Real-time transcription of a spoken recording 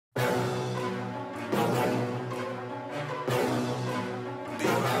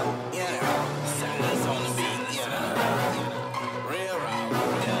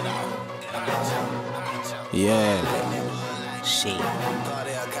Yeah. She.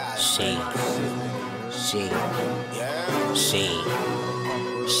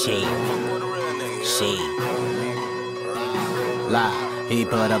 Lie. He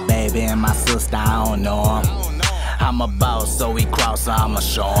put a baby in my sister, I don't know him. I'm a boss, so he cross, so I'ma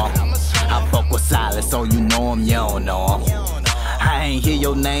show him. I fuck with Scilenz, so you know him, you don't know him. I ain't hear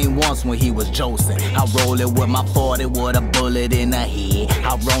your name once when he was Joseph. I roll it with my 40 with a bullet in the head.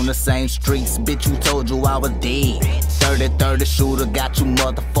 I roam the same streets, bitch, you told you I was dead. 30-30 shooter, got you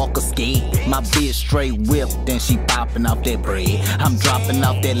motherfuckers scared. My bitch straight whipped, then she popping off that bread. I'm dropping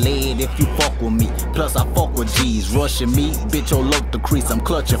off that lead if you fuck with me. Plus I fuck with G's, rushing me, bitch, your look the crease. I'm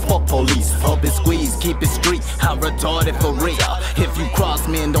clutching, fuck police, up and squeeze, keep it street. I'm retarded for real. If you cross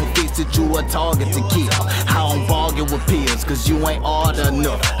me and don't fix it, you a target to kill. I don't bargain with peers, cause you ain't order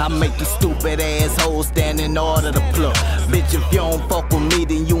enough. I make you stupid assholes stand in order to plug. Bitch, if you don't fuck with me,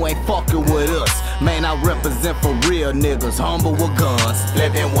 then you ain't fucking with us. Man, I represent for real niggas, humble with guns.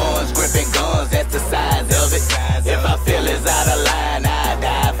 Flipping ones, gripping guns, that's the size of it. If I feel it's out of line, I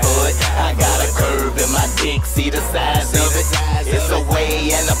die for it. I got a curve in my dick, see the size of it. It's a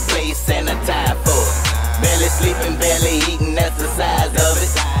way and a place and a time for it. Barely sleeping, barely eating, that's the size of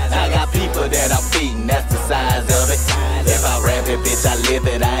it. I got people that I'm feeding, that's the size of it. If I rap it, bitch, I live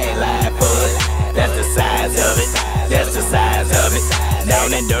it, I ain't lying for it. That's the size of it, that's the size of it.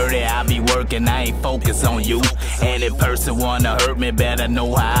 Down and dirty, I be working, I ain't focused on you. Any person wanna hurt me, better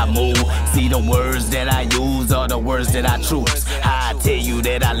know how I move. See the words that I use are the words that I choose. I tell you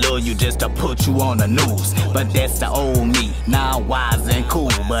that I love you just to put you on the news. But that's the old me, now I'm wise and cool.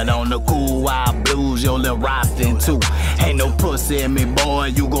 But on the cool wild blues, your little roster too. Ain't no pussy in me,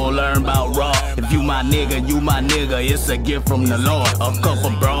 boy, you gon' learn about raw. If you my nigga, you my nigga, it's a gift from the Lord. A couple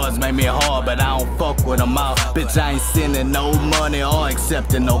broads made me hard, but I don't fuck with them all. Bitch, I ain't sending no money or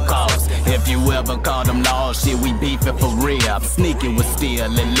accepting no calls. If you ever call them laws, shit, we beefing for real. I'm sneaking with steel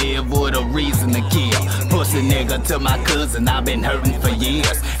and live with a reason to kill. Pussy nigga to my cousin, I've been hurting for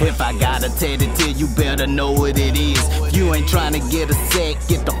years. If I gotta tell it to you, better know what it is. If you ain't trying to get a sack,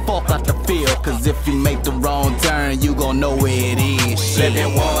 get the fuck out the field. Cause if you make the wrong turn, you gon' know where it is.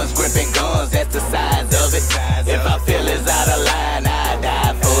 Flipping ones, gripping guns, that's the size of it. If I feel it's out of line, I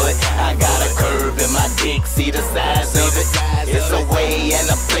die for it. I got a curve in my dick, see the size of it. It's a way and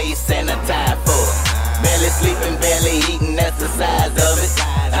a place and a time for it. Barely sleeping, barely eating, that's the size of it.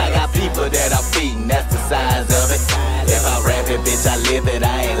 I got people that I'm feeding, that's the size of it. If I rap it, bitch, I live it,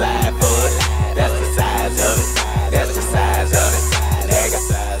 I ain't lying for it. That's the size of it, that's the size of it. That's the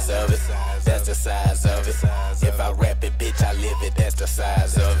size of it, that's the size of it. If I rap it, bitch, I live it, that's the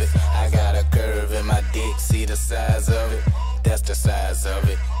size of it. I got a curve in my dick, see the size of it. That's the size of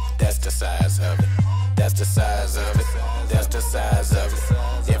it, that's the size of it. That's the size of it, that's the size of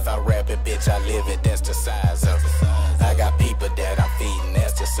it. If I rap it, bitch, I live it, that's the size of it.